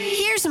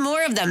here's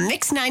more of the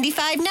Mix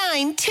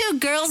 95.9 Two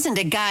Girls and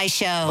a Guy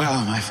show.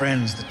 Well, my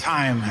friends, the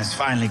time has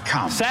finally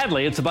come.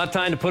 Sadly, it's about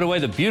time to put away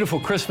the beautiful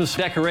Christmas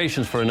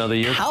decorations for another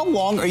year. How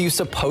long are you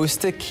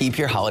supposed to keep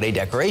your holiday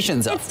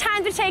decorations up? It's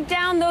time to take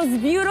down those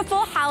beautiful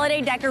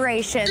holiday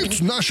decorations.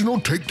 It's National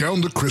Take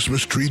Down the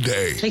Christmas Tree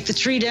Day. Take the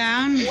tree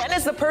down. When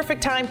is the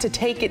perfect time to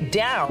take it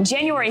down?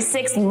 January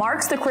 6th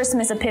marks the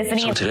Christmas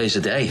Epiphany. So today's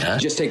the day, huh?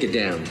 Just take it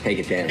down. Take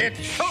it down. It's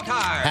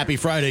showtime. Happy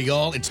Friday,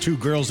 y'all. It's Two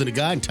Girls and a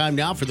Guy. And time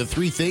now for the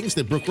three things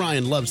that Brooke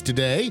Ryan loves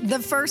today. The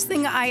first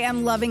thing I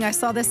am loving, I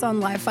saw this on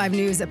Live 5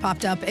 News. It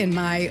popped up in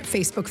my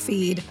Facebook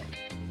feed.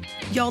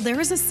 Y'all, there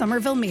is a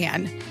Somerville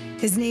man.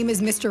 His name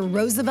is Mr.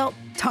 Roosevelt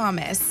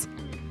Thomas,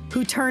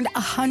 who turned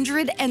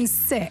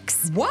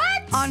 106. What?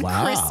 On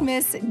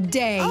Christmas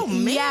Day. Oh,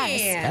 man.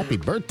 Yes. Happy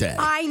birthday.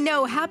 I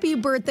know. Happy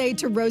birthday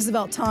to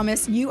Roosevelt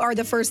Thomas. You are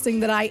the first thing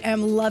that I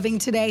am loving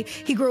today.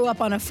 He grew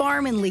up on a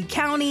farm in Lee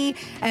County,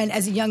 and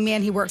as a young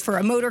man, he worked for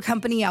a motor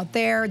company out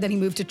there. Then he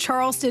moved to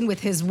Charleston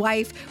with his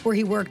wife, where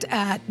he worked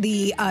at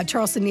the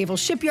Charleston Naval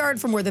Shipyard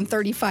for more than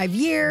 35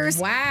 years.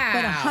 Wow.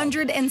 But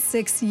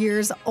 106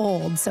 years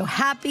old. So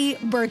happy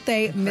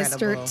birthday, Incredible.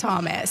 Mr.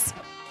 Thomas.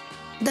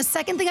 The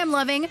second thing I'm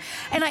loving,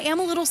 and I am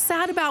a little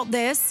sad about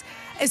this,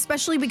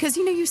 especially because,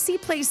 you see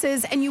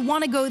places and you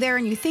want to go there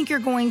and you think you're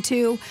going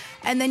to,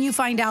 and then you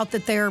find out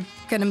that they're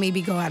going to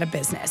maybe go out of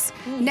business.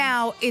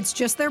 Now, it's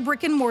just their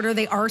brick and mortar.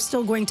 They are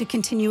still going to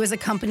continue as a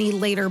company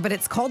later, but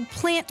it's called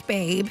Plant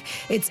Babe.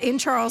 It's in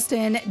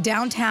Charleston,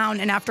 downtown,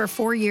 and after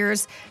 4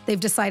 years, they've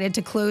decided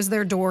to close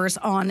their doors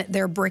on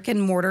their brick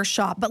and mortar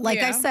shop. But like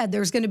I said,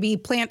 there's going to be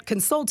plant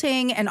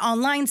consulting and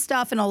online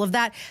stuff and all of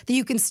that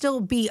you can still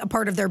be a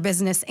part of their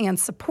business and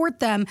support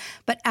them.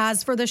 But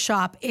as for the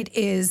shop, it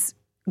is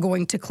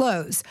going to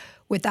close.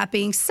 With that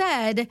being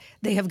said,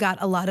 they have got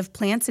a lot of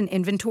plants and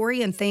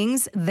inventory and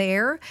things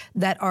there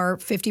that are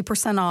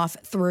 50% off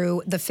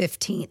through the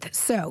 15th.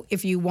 So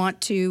if you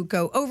want to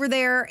go over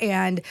there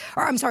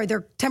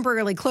they're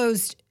temporarily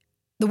closed.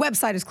 The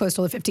website is closed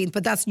till the 15th,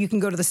 but you can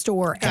go to the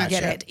store and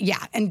get it.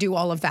 Yeah, and do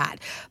all of that.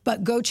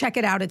 But go check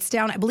it out. It's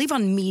down, I believe,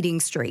 on Meeting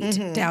Street,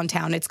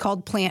 downtown. It's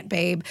called Plant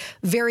Babe.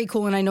 Very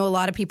cool. And I know a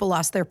lot of people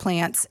lost their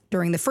plants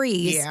during the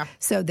freeze. Yeah.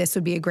 So this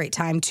would be a great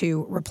time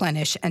to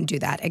replenish and do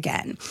that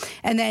again.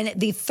 And then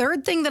the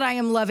third thing that I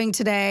am loving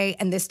today,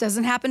 and this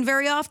doesn't happen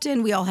very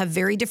often, we all have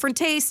very different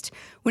taste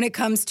when it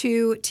comes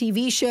to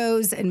TV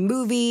shows and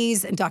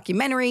movies and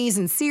documentaries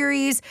and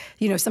series.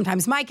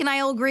 Sometimes Mike and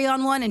I will agree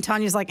on one, and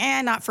Tanya's like,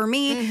 not for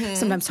me.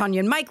 Sometimes Tanya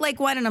and Mike like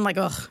one, and I'm like,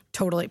 ugh,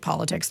 totally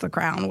politics, The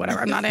Crown,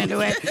 whatever. I'm not into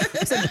it.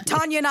 So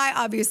Tanya and I,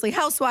 obviously,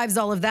 housewives,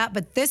 all of that.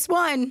 But this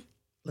one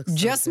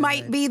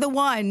might be the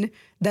one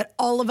that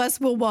all of us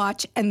will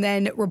watch and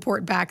then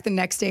report back the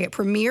next day. It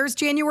premieres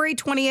January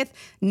 20th,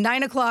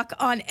 9 o'clock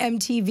on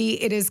MTV.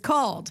 It is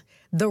called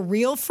The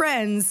Real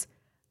Friends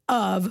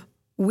of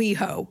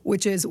WeHo,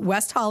 which is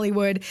West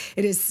Hollywood.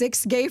 It is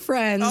 6 gay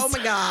friends. Oh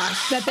my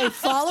gosh. That they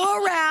follow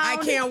around. I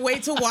can't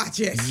wait to watch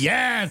it.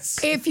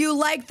 Yes. If you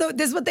like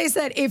this is what they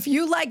said. If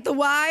you like the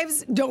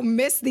wives, don't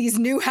miss these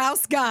new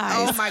house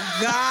guys. Oh my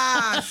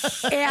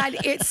gosh. And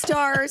it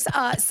stars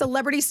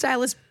celebrity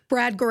stylist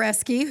Brad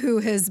Goreski, who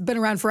has been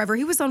around forever.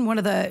 He was on one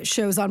of the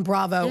shows on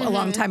Bravo a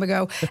long time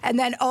ago. And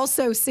then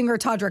also singer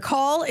Todrick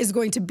Hall is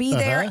going to be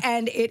there.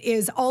 And it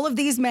is all of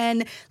these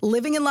men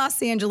living in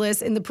Los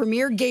Angeles in the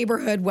premier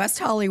gayborhood, West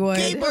Hollywood.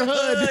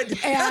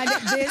 Gayborhood. And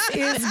this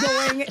is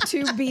going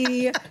to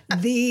be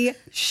the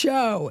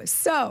show.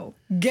 So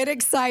get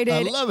excited.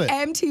 I love it.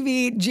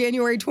 MTV,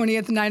 January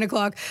 20th, 9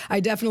 o'clock.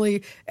 I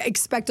definitely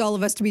expect all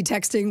of us to be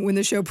texting when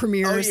the show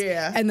premieres. Oh,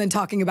 yeah. And then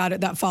talking about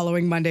it that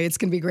following Monday. It's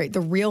going to be great.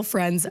 The Real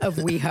Friends of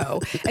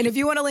WeHo. And if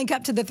you want to link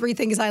up to the three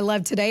things I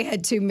love today,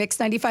 head to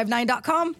mix959.com.